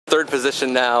third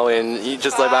position now in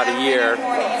just about a year.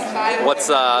 What's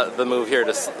the move here?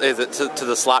 Is it to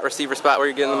the slot receiver spot where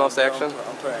you're getting the most action?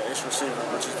 I'm playing H receiver,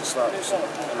 which is the slot receiver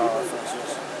in our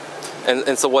offenses.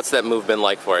 And so what's that move been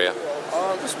like for you?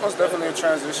 It's most definitely a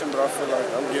transition, but I feel like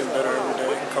I'm getting better every day.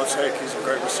 Coach Heck, he's a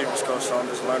great receivers coach, so I'm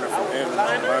just learning from him, and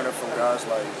I'm learning from guys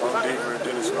like Bo Deaver,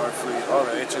 Dennis Norfleet, all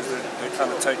the H's they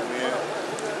kind of take me in.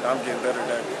 And I'm getting better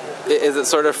day. Is it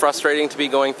sort of frustrating to be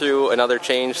going through another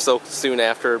change so soon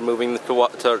after moving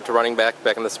to running back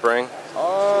in the spring?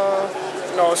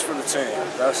 No, it's for the team.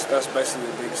 That's basically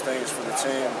the biggest thing is for the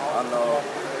team. I know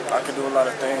I can do a lot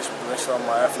of things based on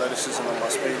my athleticism and my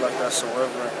speed like that, so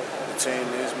wherever the team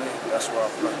needs me, that's where I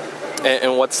play.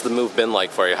 And what's the move been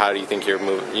like for you? How do you think you're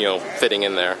fitting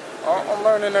in there? I'm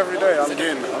learning every day. I'm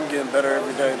getting better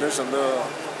every day. There's a little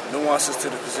nuances to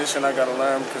the position I got to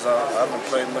learn because I haven't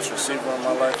played much receiver in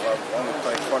my life. I've only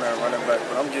played corner and running back,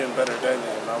 but I'm getting better daily,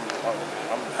 and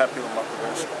I'm happy with my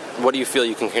progression. What do you feel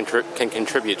you can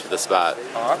contribute to the spot?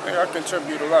 I think I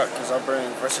contribute a lot because I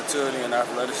bring versatility and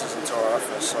athleticism to our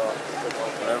offense. So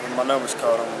whenever my number's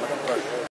called, I'm going to play.